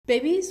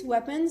Babies,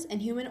 weapons,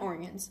 and human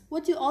organs.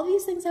 What do all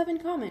these things have in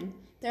common?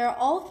 They are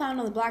all found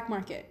on the black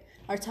market,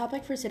 our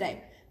topic for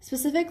today.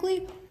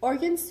 Specifically,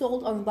 organs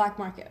sold on the black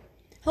market.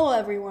 Hello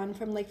everyone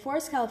from Lake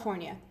Forest,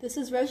 California. This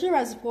is Rosa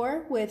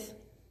Reservoir with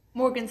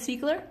Morgan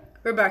Siegler,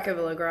 Rebecca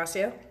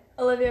Villagracia,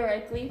 Olivia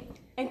Reichley,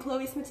 and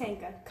Chloe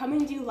Smetanka,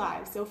 coming to you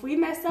live. So if we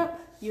mess up,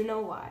 you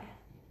know why.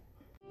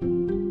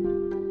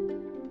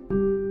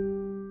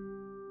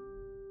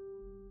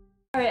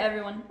 Alright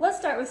everyone, let's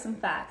start with some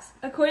facts.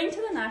 According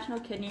to the National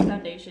Kidney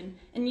Foundation,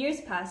 in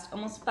years past,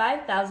 almost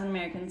 5,000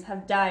 Americans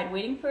have died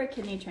waiting for a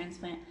kidney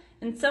transplant,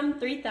 and some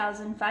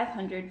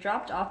 3,500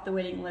 dropped off the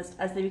waiting list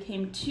as they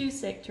became too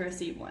sick to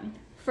receive one.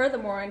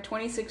 Furthermore, in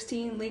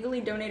 2016, legally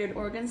donated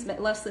organs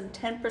met less than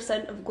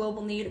 10% of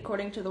global need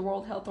according to the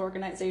World Health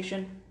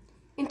Organization.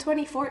 In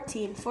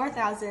 2014,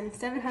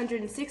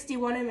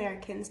 4,761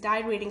 Americans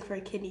died waiting for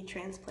a kidney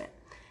transplant.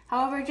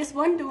 However, just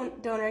one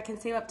donor can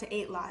save up to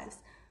 8 lives.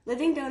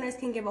 Living donors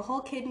can give a whole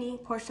kidney,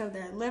 portion of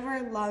their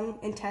liver, lung,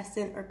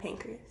 intestine, or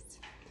pancreas.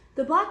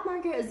 the black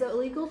market is the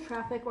illegal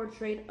traffic or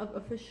trade of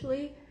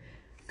officially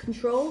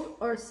controlled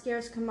or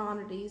scarce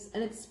commodities,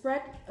 and it's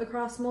spread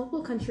across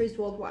multiple countries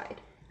worldwide.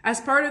 As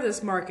part of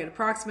this market,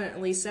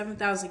 approximately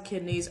 7,000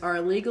 kidneys are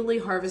illegally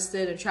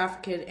harvested and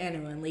trafficked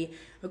annually,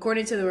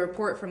 according to the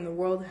report from the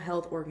World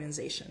Health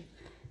Organization.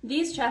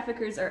 These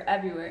traffickers are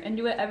everywhere and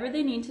do whatever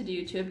they need to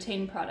do to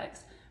obtain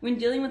products. When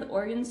dealing with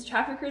organs,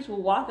 traffickers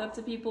will walk up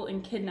to people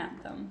and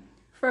kidnap them.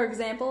 For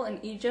example,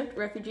 in Egypt,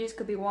 refugees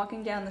could be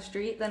walking down the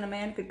street, then a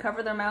man could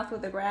cover their mouth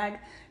with a rag,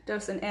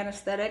 dose an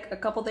anesthetic. A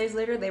couple days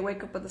later, they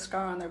wake up with a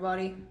scar on their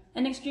body.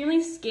 An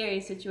extremely scary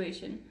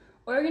situation.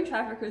 Organ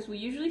traffickers will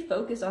usually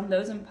focus on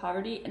those in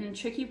poverty and in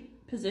tricky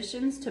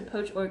positions to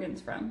poach organs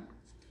from.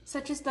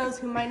 Such as those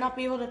who might not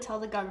be able to tell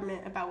the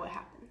government about what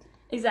happened.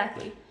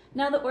 Exactly.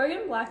 Now the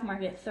organ black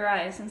market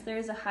thrives since there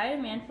is a high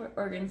demand for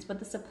organs but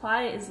the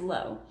supply is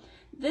low.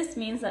 This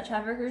means that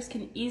traffickers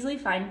can easily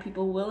find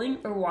people willing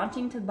or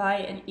wanting to buy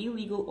an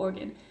illegal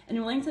organ and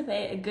willing to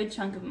pay a good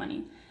chunk of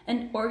money.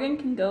 An organ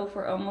can go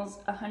for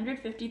almost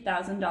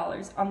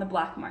 $150,000 on the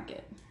black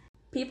market.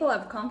 People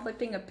have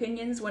conflicting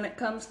opinions when it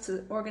comes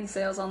to organ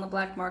sales on the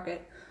black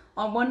market.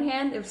 On one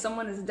hand, if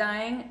someone is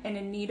dying and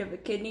in need of a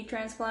kidney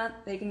transplant,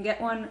 they can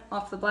get one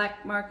off the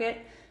black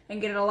market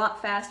and get it a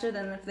lot faster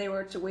than if they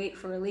were to wait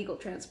for a legal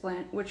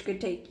transplant, which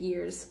could take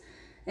years.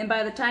 And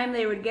by the time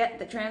they would get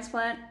the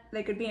transplant,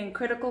 they could be in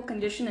critical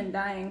condition and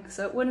dying,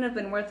 so it wouldn't have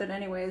been worth it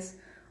anyways.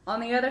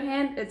 On the other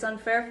hand, it's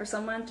unfair for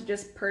someone to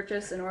just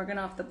purchase an organ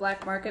off the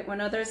black market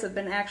when others have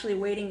been actually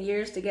waiting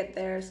years to get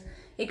theirs.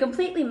 It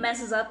completely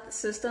messes up the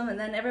system, and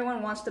then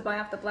everyone wants to buy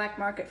off the black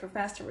market for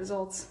faster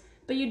results.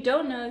 But you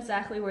don't know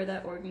exactly where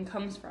that organ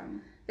comes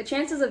from. The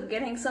chances of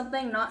getting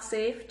something not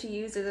safe to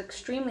use is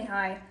extremely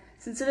high.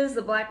 Since it is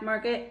the black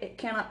market, it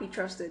cannot be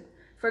trusted.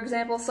 For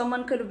example,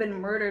 someone could have been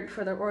murdered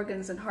for their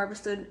organs and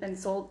harvested and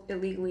sold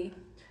illegally.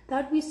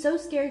 That would be so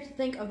scary to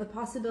think of the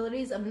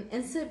possibilities of an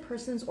innocent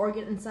person's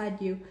organ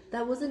inside you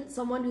that wasn't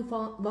someone who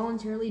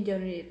voluntarily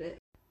donated it.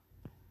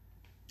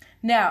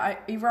 Now,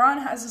 Iran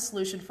has a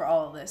solution for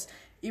all of this.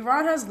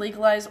 Iran has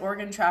legalized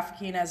organ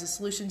trafficking as a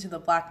solution to the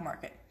black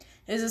market.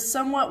 It has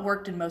somewhat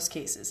worked in most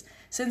cases.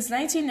 Since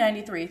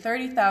 1993,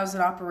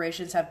 30,000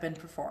 operations have been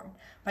performed.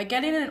 By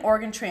getting an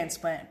organ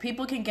transplant,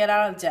 people can get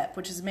out of debt,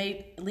 which has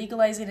made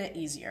legalizing it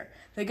easier.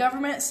 The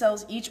government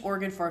sells each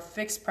organ for a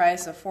fixed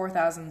price of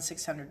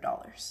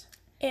 $4,600.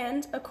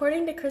 And,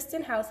 according to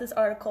Kristen House's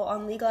article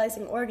on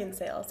legalizing organ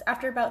sales,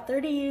 after about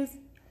 30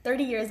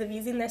 years of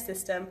using their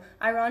system,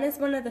 Iran is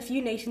one of the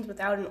few nations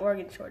without an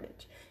organ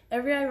shortage.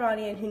 Every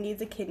Iranian who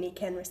needs a kidney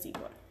can receive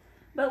one.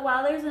 But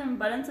while there's an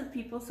abundance of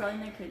people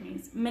selling their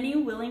kidneys, many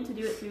willing to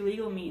do it through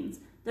legal means,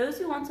 those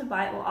who want to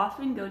buy it will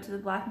often go to the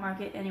black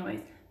market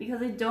anyways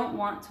because they don't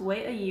want to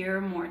wait a year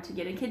or more to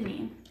get a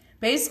kidney.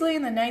 Basically,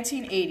 in the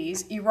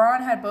 1980s,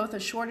 Iran had both a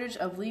shortage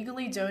of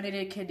legally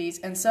donated kidneys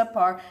and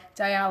subpar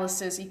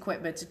dialysis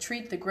equipment to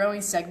treat the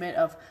growing segment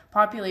of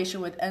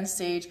population with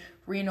end-stage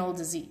renal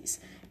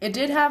disease. It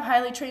did have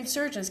highly trained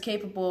surgeons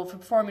capable of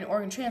performing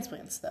organ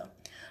transplants, though.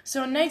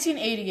 So in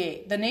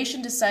 1988, the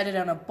nation decided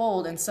on a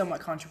bold and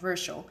somewhat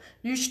controversial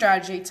new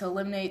strategy to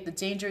eliminate the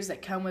dangers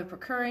that come with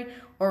procuring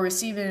or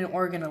receiving an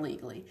organ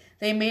illegally.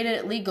 They made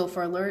it illegal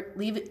for a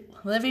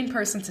living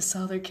person to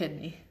sell their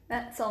kidney.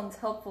 That sounds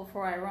helpful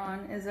for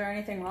Iran. Is there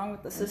anything wrong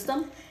with the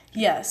system?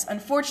 Yes,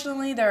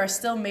 unfortunately, there are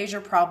still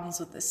major problems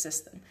with this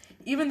system.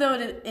 Even though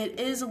it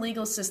is a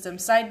legal system,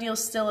 side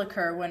deals still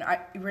occur when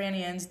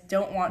Iranians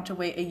don't want to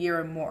wait a year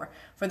or more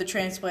for the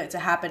transplant to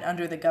happen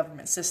under the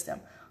government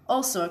system.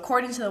 Also,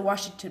 according to the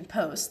Washington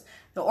Post,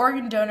 the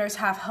organ donors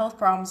have health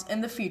problems in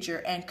the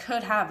future and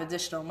could have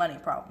additional money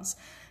problems.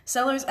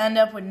 Sellers end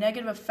up with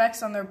negative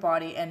effects on their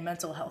body and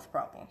mental health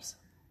problems.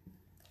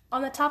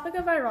 On the topic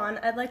of Iran,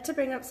 I'd like to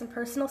bring up some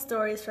personal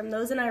stories from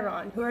those in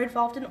Iran who are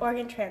involved in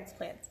organ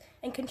transplants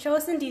and can show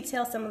us in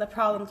detail some of the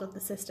problems with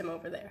the system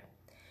over there.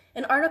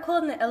 An article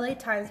in the LA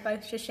Times by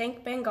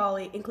Shashank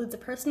Bengali includes a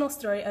personal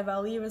story of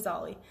Ali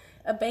Razali,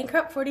 a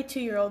bankrupt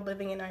 42-year-old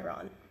living in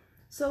Iran.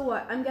 So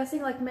what? I'm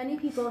guessing like many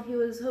people, he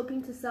was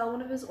hoping to sell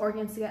one of his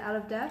organs to get out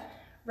of debt?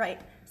 Right.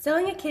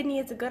 Selling a kidney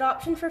is a good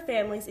option for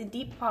families in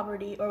deep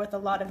poverty or with a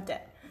lot of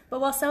debt.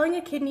 But while selling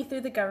a kidney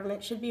through the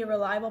government should be a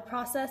reliable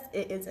process,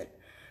 it isn't.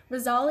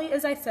 Rizzoli,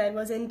 as I said,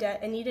 was in debt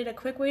and needed a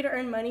quick way to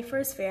earn money for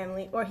his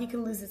family, or he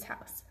could lose his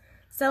house.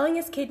 Selling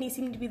his kidney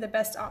seemed to be the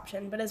best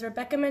option, but as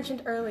Rebecca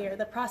mentioned earlier,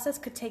 the process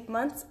could take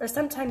months or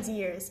sometimes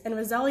years, and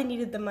Rizzoli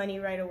needed the money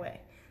right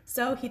away.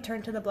 So he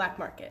turned to the black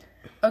market.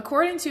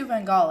 According to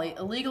Bengali,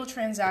 illegal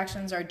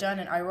transactions are done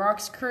in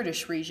Iraq's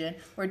Kurdish region,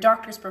 where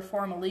doctors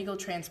perform illegal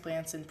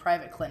transplants in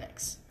private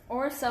clinics.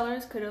 Or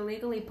sellers could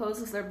illegally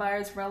pose as their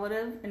buyer's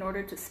relative in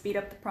order to speed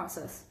up the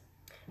process.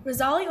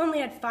 Rizzoli only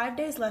had 5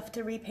 days left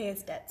to repay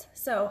his debts,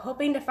 so,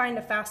 hoping to find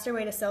a faster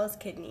way to sell his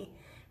kidney,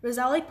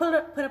 Rizzoli put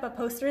up a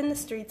poster in the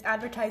streets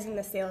advertising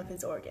the sale of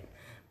his organ.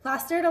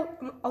 Plastered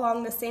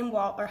along the same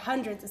wall are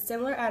hundreds of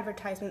similar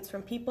advertisements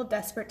from people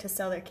desperate to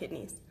sell their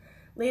kidneys.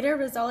 Later,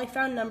 Rizzoli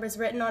found numbers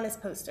written on his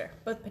poster,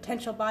 both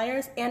potential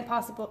buyers and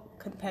possible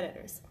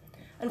competitors.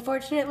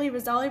 Unfortunately,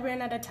 Rizzoli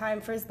ran out of time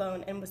for his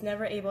loan and was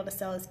never able to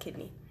sell his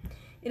kidney.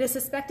 It is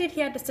suspected he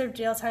had to serve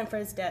jail time for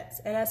his debts,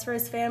 and as for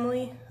his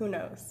family, who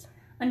knows?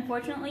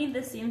 Unfortunately,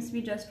 this seems to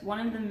be just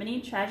one of the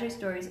many tragic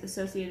stories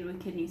associated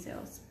with kidney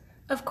sales.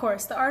 Of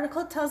course, the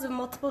article tells of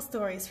multiple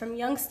stories, from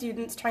young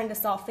students trying to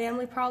solve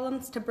family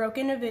problems to broke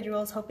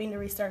individuals hoping to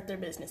restart their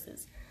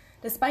businesses.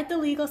 Despite the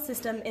legal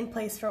system in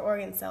place for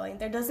organ selling,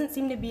 there doesn't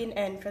seem to be an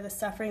end for the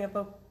suffering of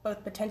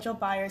both potential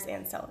buyers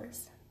and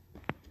sellers.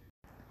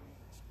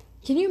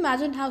 Can you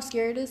imagine how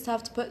scary it is to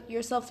have to put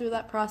yourself through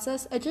that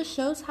process? It just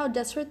shows how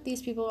desperate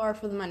these people are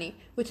for the money,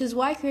 which is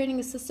why creating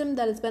a system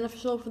that is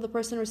beneficial for the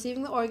person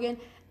receiving the organ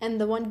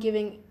and the one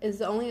giving is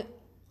the only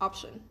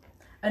option.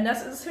 A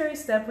necessary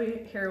step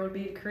here would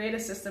be to create a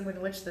system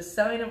in which the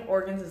selling of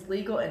organs is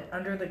legal and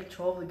under the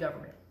control of the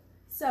government.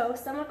 So,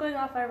 somewhat going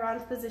off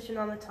Iran's position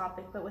on the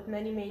topic, but with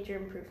many major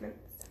improvements.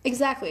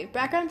 Exactly.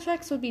 Background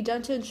checks would be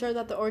done to ensure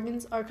that the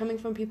organs are coming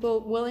from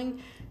people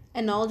willing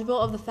and knowledgeable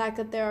of the fact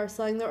that they are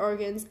selling their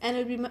organs, and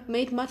it would be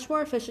made much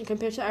more efficient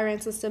compared to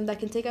Iran's system that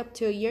can take up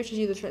to a year to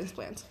do the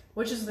transplant.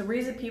 Which is the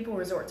reason people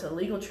resort to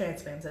illegal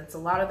transplants, and a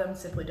lot of them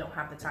simply don't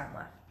have the time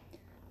left.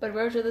 But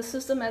Roja, the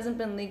system hasn't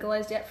been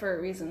legalized yet for a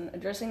reason.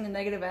 Addressing the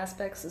negative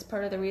aspects is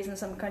part of the reason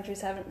some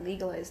countries haven't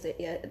legalized it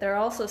yet. There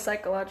are also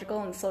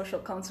psychological and social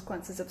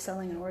consequences of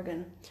selling an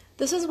organ.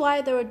 This is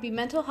why there would be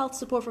mental health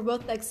support for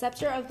both the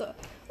acceptor of the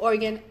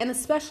organ and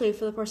especially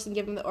for the person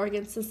giving the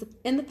organ, since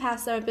in the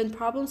past there have been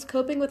problems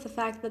coping with the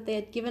fact that they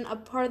had given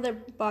up part of their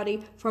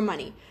body for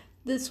money.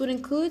 This would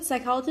include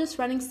psychologists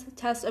running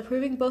tests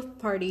approving both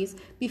parties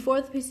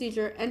before the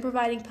procedure and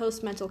providing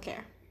post-mental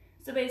care.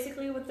 So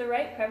basically, with the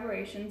right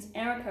preparations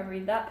and recovery,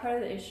 that part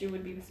of the issue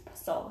would be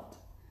solved.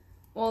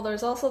 Well,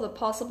 there's also the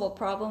possible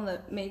problem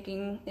that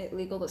making it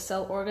legal to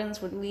sell organs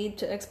would lead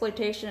to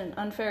exploitation and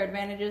unfair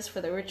advantages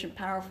for the rich and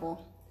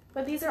powerful.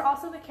 But these are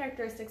also the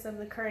characteristics of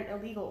the current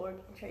illegal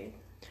organ trade.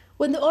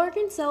 When the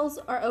organ sales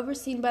are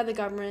overseen by the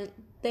government,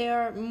 they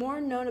are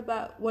more known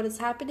about what is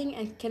happening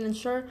and can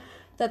ensure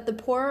that the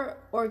poor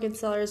organ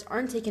sellers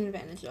aren't taken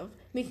advantage of.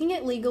 Making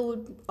it legal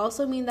would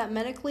also mean that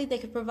medically they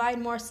could provide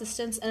more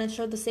assistance and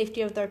ensure the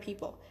safety of their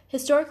people.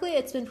 Historically,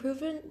 it's been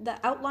proven that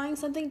outlawing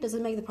something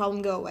doesn't make the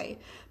problem go away.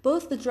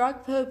 Both the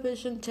drug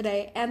prohibition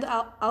today and the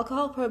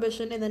alcohol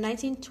prohibition in the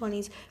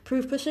 1920s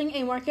prove pushing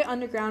a market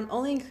underground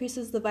only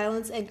increases the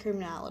violence and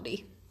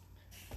criminality.